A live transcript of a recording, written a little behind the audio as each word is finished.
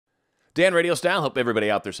Dan RadioStyle, hope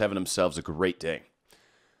everybody out there's having themselves a great day.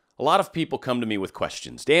 A lot of people come to me with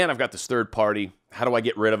questions. Dan, I've got this third party. How do I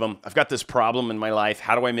get rid of them? I've got this problem in my life.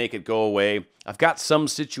 How do I make it go away? I've got some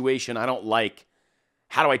situation I don't like.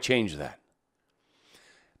 How do I change that?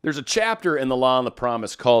 There's a chapter in The Law and the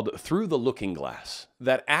Promise called Through the Looking Glass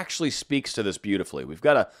that actually speaks to this beautifully. We've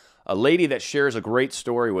got a lady that shares a great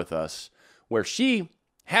story with us where she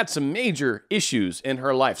had some major issues in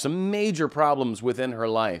her life, some major problems within her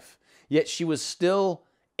life, yet she was still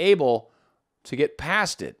able to get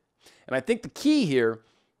past it. And I think the key here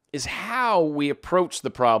is how we approach the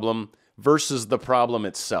problem versus the problem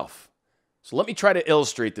itself. So let me try to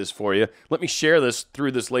illustrate this for you. Let me share this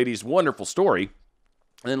through this lady's wonderful story,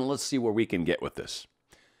 and then let's see where we can get with this.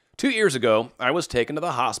 2 years ago, I was taken to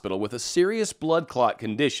the hospital with a serious blood clot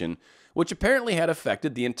condition, which apparently had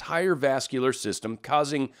affected the entire vascular system,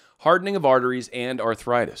 causing hardening of arteries and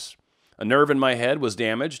arthritis. A nerve in my head was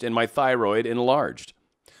damaged and my thyroid enlarged.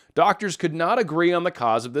 Doctors could not agree on the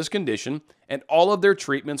cause of this condition, and all of their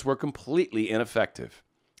treatments were completely ineffective.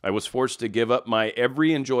 I was forced to give up my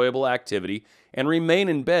every enjoyable activity and remain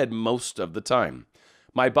in bed most of the time.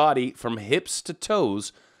 My body, from hips to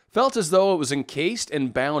toes, felt as though it was encased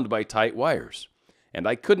and bound by tight wires, and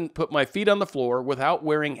I couldn't put my feet on the floor without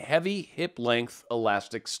wearing heavy hip-length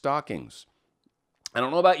elastic stockings. I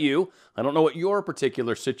don't know about you. I don't know what your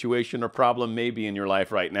particular situation or problem may be in your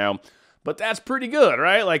life right now, but that's pretty good,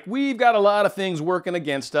 right? Like, we've got a lot of things working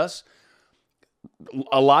against us,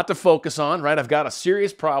 a lot to focus on, right? I've got a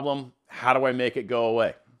serious problem. How do I make it go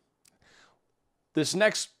away? This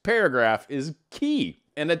next paragraph is key,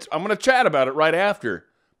 and I'm going to chat about it right after,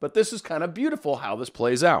 but this is kind of beautiful how this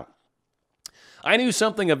plays out. I knew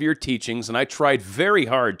something of your teachings, and I tried very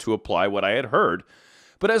hard to apply what I had heard,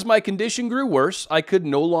 but as my condition grew worse, I could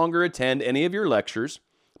no longer attend any of your lectures.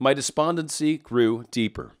 My despondency grew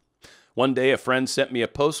deeper. One day, a friend sent me a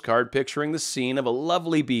postcard picturing the scene of a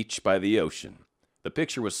lovely beach by the ocean. The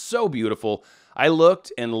picture was so beautiful, I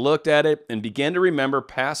looked and looked at it and began to remember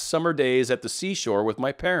past summer days at the seashore with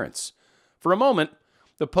my parents. For a moment,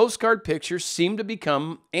 the postcard picture seemed to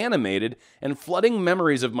become animated, and flooding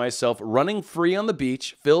memories of myself running free on the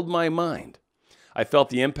beach filled my mind. I felt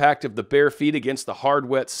the impact of the bare feet against the hard,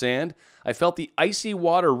 wet sand. I felt the icy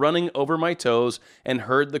water running over my toes and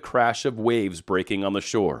heard the crash of waves breaking on the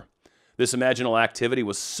shore. This imaginal activity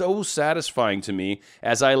was so satisfying to me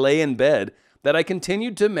as I lay in bed that I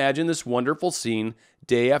continued to imagine this wonderful scene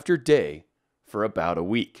day after day for about a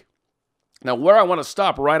week. Now, where I want to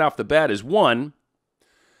stop right off the bat is one,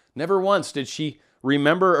 never once did she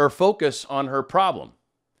remember or focus on her problem.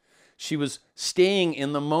 She was staying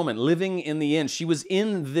in the moment, living in the end. She was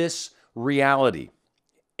in this reality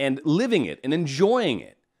and living it and enjoying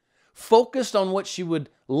it, focused on what she would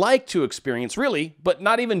like to experience, really, but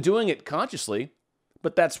not even doing it consciously,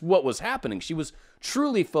 but that's what was happening. She was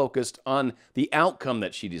truly focused on the outcome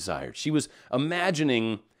that she desired. She was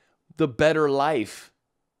imagining the better life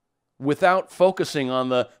without focusing on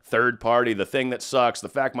the third party, the thing that sucks, the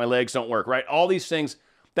fact my legs don't work, right? All these things,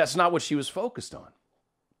 that's not what she was focused on.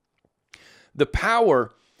 The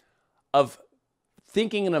power of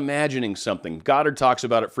thinking and imagining something, Goddard talks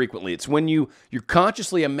about it frequently. It's when you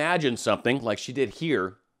consciously imagine something, like she did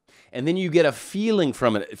here, and then you get a feeling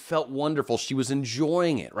from it. It felt wonderful. She was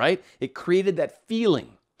enjoying it, right? It created that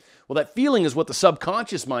feeling. Well, that feeling is what the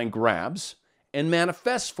subconscious mind grabs and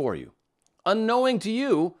manifests for you. Unknowing to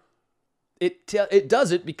you, it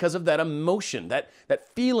does it because of that emotion, that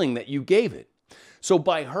feeling that you gave it. So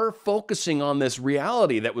by her focusing on this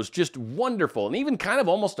reality that was just wonderful, and even kind of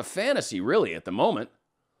almost a fantasy, really, at the moment,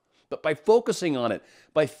 but by focusing on it,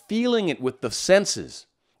 by feeling it with the senses,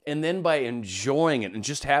 and then by enjoying it and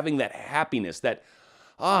just having that happiness, that,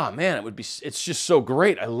 man, it's just so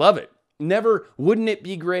great. I love it. Never, wouldn't it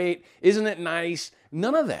be great? Isn't it nice?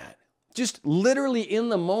 None of that. Just literally in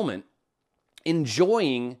the moment,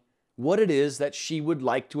 enjoying what it is that she would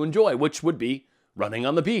like to enjoy, which would be running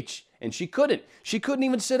on the beach. And she couldn't. She couldn't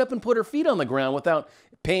even sit up and put her feet on the ground without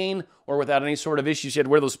pain or without any sort of issue. She had to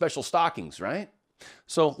wear those special stockings, right?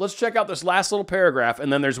 So let's check out this last little paragraph,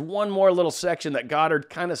 and then there's one more little section that Goddard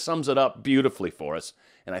kind of sums it up beautifully for us.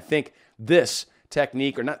 And I think this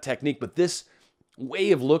technique, or not technique, but this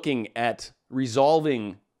way of looking at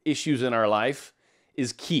resolving issues in our life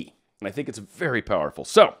is key. And I think it's very powerful.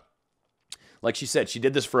 So, like she said, she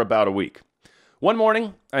did this for about a week. One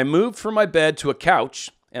morning, I moved from my bed to a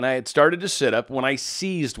couch, and I had started to sit up when I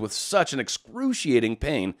seized with such an excruciating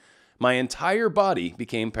pain, my entire body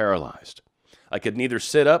became paralyzed. I could neither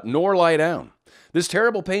sit up nor lie down. This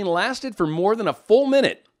terrible pain lasted for more than a full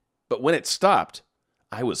minute, but when it stopped,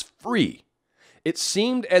 I was free. It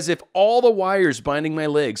seemed as if all the wires binding my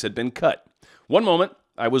legs had been cut. One moment,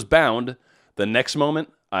 I was bound. The next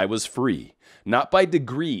moment, I was free. Not by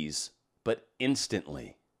degrees, but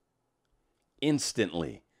instantly.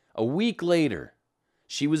 Instantly. A week later,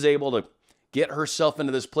 she was able to get herself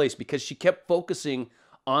into this place because she kept focusing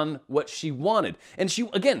on what she wanted. And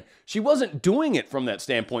she wasn't doing it from that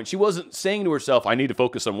standpoint. She wasn't saying to herself, I need to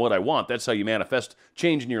focus on what I want. That's how you manifest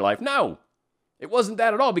change in your life. No, it wasn't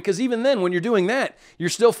that at all, because even then, when you're doing that, you're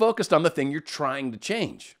still focused on the thing you're trying to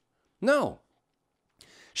change. No.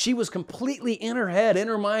 She was completely in her head, in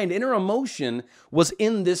her mind, in her emotion, was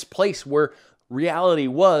in this place where reality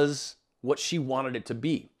was what she wanted it to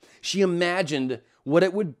be. She imagined what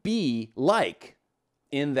it would be like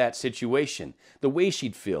in that situation, the way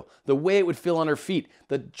she'd feel, the way it would feel on her feet,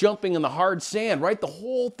 the jumping in the hard sand, right? The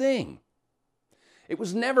whole thing. It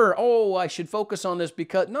was never, oh, I should focus on this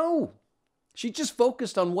because, no. She just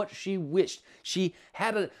focused on what she wished. She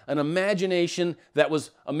had an imagination that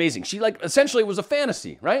was amazing. She essentially it was a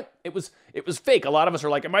fantasy, right? It was fake. A lot of us are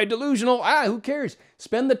like, am I delusional? Who cares?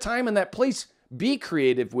 Spend the time in that place. Be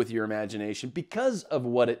creative with your imagination because of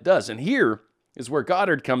what it does. And here is where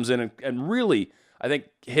Goddard comes in and really, I think,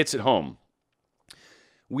 hits it home.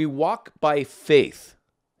 We walk by faith,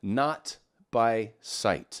 not by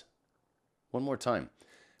sight. One more time.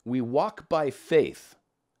 We walk by faith,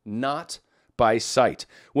 not by sight.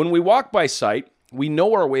 When we walk by sight, we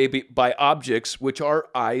know our way by objects which our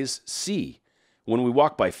eyes see. When we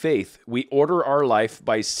walk by faith, we order our life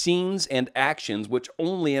by scenes and actions which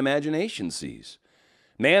only imagination sees.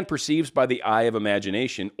 Man perceives by the eye of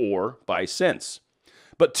imagination or by sense.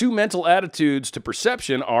 But two mental attitudes to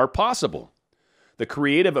perception are possible. The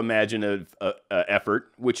creative imaginative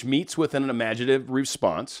effort, which meets with an imaginative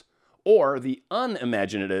response, or the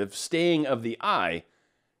unimaginative staying of the eye,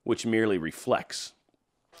 which merely reflects.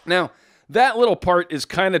 Now, that little part is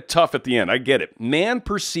kind of tough at the end. I get it. Man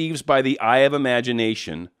perceives by the eye of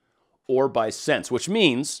imagination or by sense, which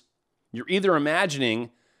means you're either imagining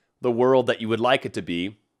the world that you would like it to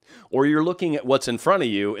be, or you're looking at what's in front of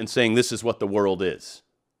you and saying, this is what the world is.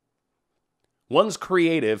 One's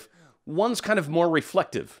creative, one's kind of more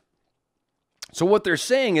reflective. So what they're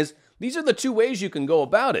saying is, these are the two ways you can go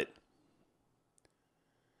about it.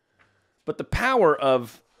 But the power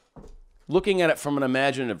of looking at it from an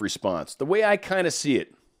imaginative response, the way I kind of see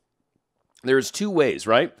it, there's two ways,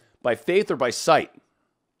 right? By faith or by sight.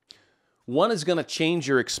 One is going to change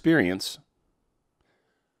your experience.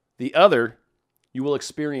 The other, you will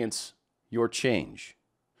experience your change.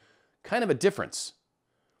 Kind of a difference.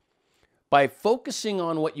 By focusing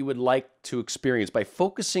on what you would like to experience, by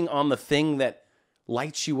focusing on the thing that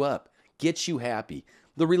lights you up, gets you happy,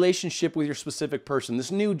 the relationship with your specific person,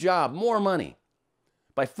 this new job, more money.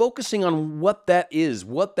 By focusing on what that is,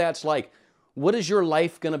 what that's like, what is your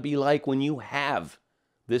life going to be like when you have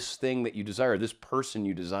this thing that you desire, this person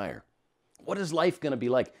you desire? What is life going to be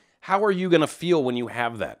like? How are you going to feel when you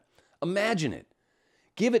have that? Imagine it.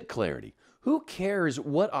 Give it clarity. Who cares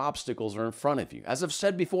what obstacles are in front of you? As I've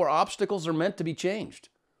said before, obstacles are meant to be changed.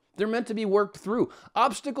 They're meant to be worked through.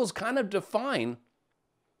 Obstacles kind of define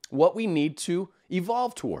what we need to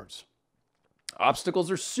evolve towards.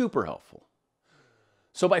 Obstacles are super helpful.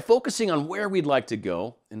 So by focusing on where we'd like to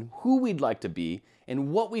go and who we'd like to be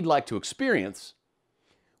and what we'd like to experience,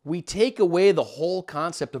 we take away the whole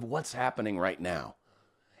concept of what's happening right now.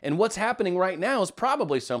 And what's happening right now is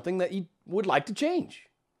probably something that you would like to change.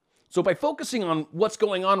 So by focusing on what's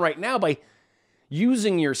going on right now, by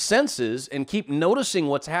using your senses and keep noticing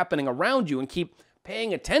what's happening around you and keep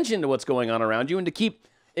paying attention to what's going on around you and to keep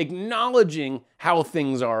acknowledging how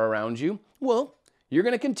things are around you, well, you're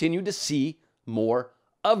going to continue to see more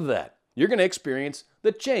of that. You're going to experience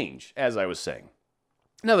the change, as I was saying.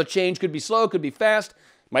 Now, the change could be slow, could be fast.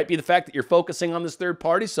 Might be the fact that you're focusing on this third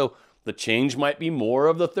party, so the change might be more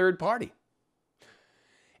of the third party.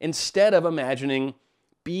 Instead of imagining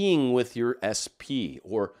being with your SP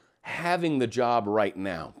or having the job right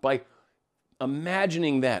now, by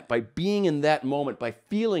imagining that, by being in that moment, by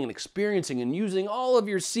feeling and experiencing and using all of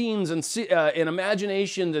your scenes and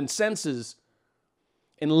imaginations and senses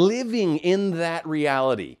and living in that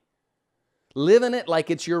reality, living it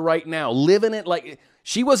like it's your right now, living it like,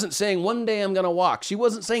 she wasn't saying one day I'm going to walk. She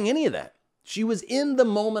wasn't saying any of that. She was in the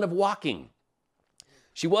moment of walking.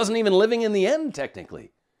 She wasn't even living in the end,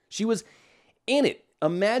 technically. She was in it,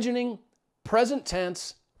 imagining present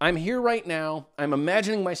tense. I'm here right now. I'm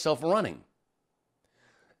imagining myself running.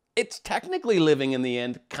 It's technically living in the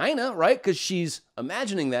end, kind of, right? Because she's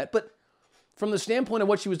imagining that. But from the standpoint of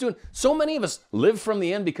what she was doing, so many of us live from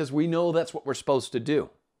the end because we know that's what we're supposed to do.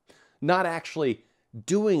 Not actually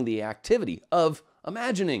doing the activity of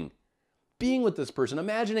imagining being with this person,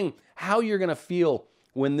 imagining how you're going to feel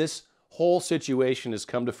when this whole situation has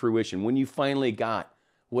come to fruition, when you finally got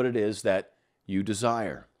what it is that you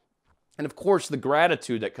desire. And of course, the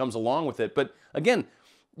gratitude that comes along with it. But again,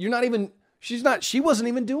 she wasn't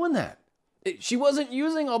even doing that. She wasn't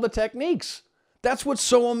using all the techniques. That's what's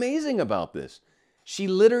so amazing about this. She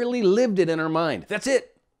literally lived it in her mind. That's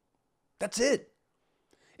it. That's it.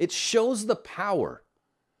 It shows the power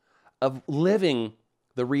of living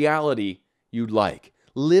the reality you'd like,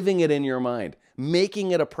 living it in your mind,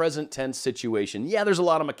 making it a present tense situation. Yeah, there's a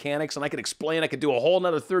lot of mechanics, and I could do a whole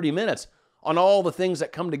another 30 minutes on all the things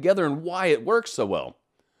that come together and why it works so well.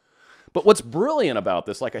 But what's brilliant about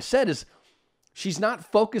this, like I said, is she's not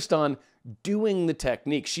focused on doing the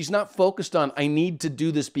technique. She's not focused on, I need to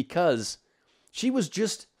do this because. She was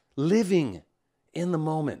just living in the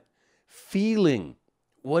moment, feeling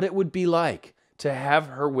what it would be like to have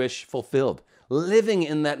her wish fulfilled, living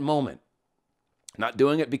in that moment. Not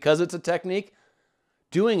doing it because it's a technique,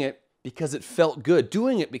 doing it because it felt good,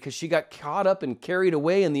 doing it because she got caught up and carried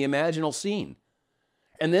away in the imaginal scene.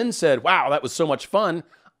 And then said, wow, that was so much fun,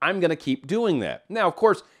 I'm going to keep doing that. Now, of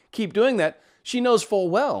course, keep doing that. She knows full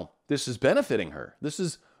well this is benefiting her. This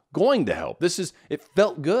is going to help. It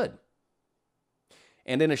felt good.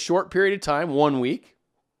 And in a short period of time, 1 week,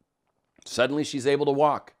 suddenly she's able to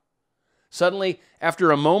walk. Suddenly, after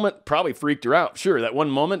a moment, probably freaked her out. Sure, that one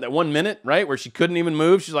moment, that 1 minute, right, where she couldn't even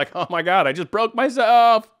move. She's like, oh my God, I just broke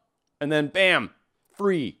myself. And then bam,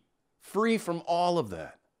 free from all of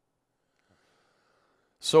that.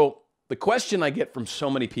 So the question I get from so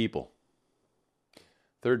many people,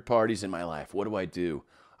 third parties in my life, what do I do?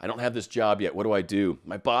 I don't have this job yet. What do I do?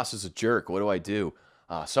 My boss is a jerk. What do I do?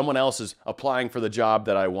 Someone else is applying for the job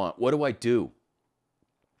that I want. What do I do?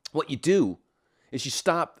 What you do is you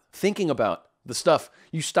stop thinking about the stuff.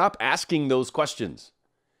 You stop asking those questions.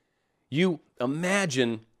 You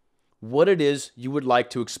imagine what it is you would like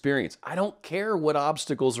to experience. I don't care what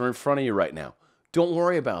obstacles are in front of you right now. Don't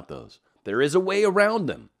worry about those. There is a way around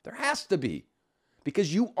them. There has to be.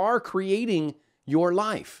 Because you are creating your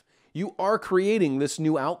life. You are creating this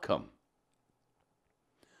new outcome.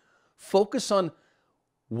 Focus on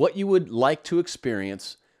what you would like to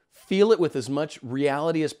experience. Feel it with as much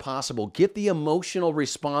reality as possible. Get the emotional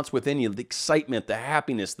response within you, the excitement, the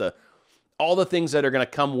happiness, all the things that are going to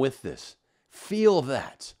come with this. Feel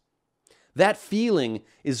that. That feeling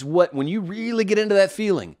is what, when you really get into that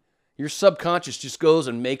feeling, your subconscious just goes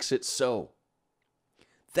and makes it so.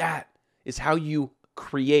 That is how you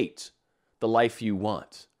create the life you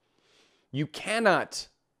want. You cannot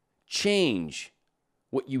change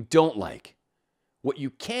what you don't like. What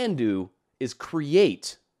you can do is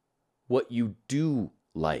create what you do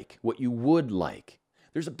like, what you would like.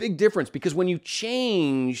 There's a big difference because when you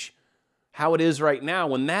change how it is right now,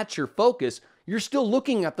 when that's your focus, you're still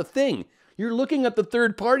looking at the thing. You're looking at the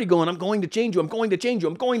third party going, I'm going to change you, I'm going to change you,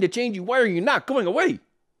 I'm going to change you. Why are you not going away?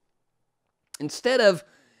 Instead of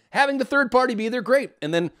having the third party be there, great.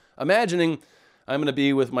 And then imagining I'm going to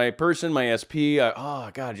be with my person, my SP.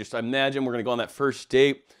 Just imagine we're going to go on that first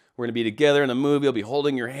date. We're going to be together in the movie. I'll be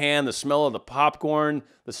holding your hand, the smell of the popcorn,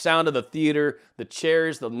 the sound of the theater, the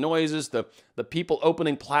chairs, the noises, the people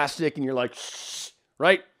opening plastic, and you're like, shh,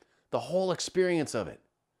 right? The whole experience of it.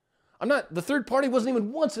 The third party wasn't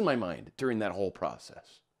even once in my mind during that whole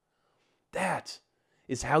process. That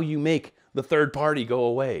is how you make the third party go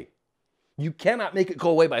away. You cannot make it go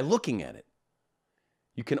away by looking at it.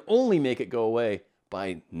 You can only make it go away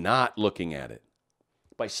by not looking at it,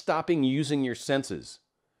 by stopping using your senses.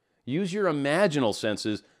 Use your imaginal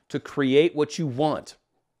senses to create what you want.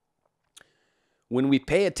 When we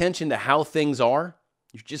pay attention to how things are,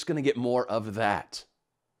 you're just going to get more of that.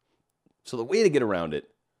 So the way to get around it,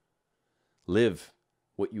 live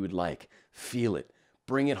what you would like. Feel it.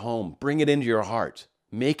 Bring it home. Bring it into your heart.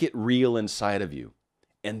 Make it real inside of you.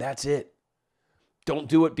 And that's it. Don't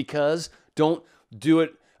do it because. Don't do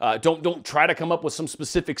it. Don't try to come up with some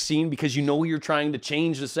specific scene because you know you're trying to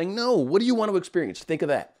change this thing. No. What do you want to experience? Think of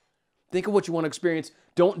that. Think of what you want to experience.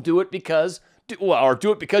 Don't do it because, or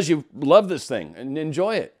do it because you love this thing and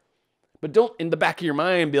enjoy it. But don't, in the back of your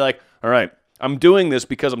mind, be like, all right, I'm doing this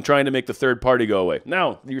because I'm trying to make the third party go away.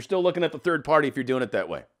 No, you're still looking at the third party if you're doing it that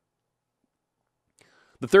way.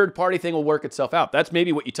 The third party thing will work itself out. That's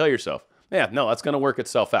maybe what you tell yourself. Yeah, no, that's going to work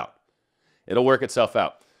itself out. It'll work itself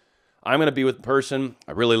out. I'm going to be with a person.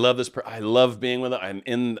 I really love this person. I love being with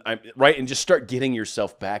them. Right, and just start getting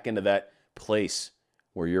yourself back into that place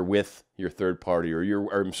where you're with your third party, or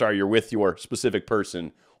you're with your specific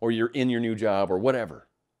person, or you're in your new job, or whatever.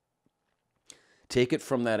 Take it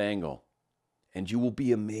from that angle and you will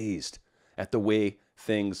be amazed at the way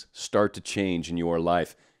things start to change in your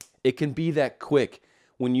life. It can be that quick.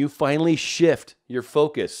 When you finally shift your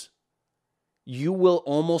focus, you will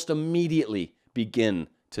almost immediately begin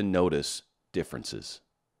to notice differences.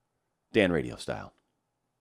 Dan, Radio Style.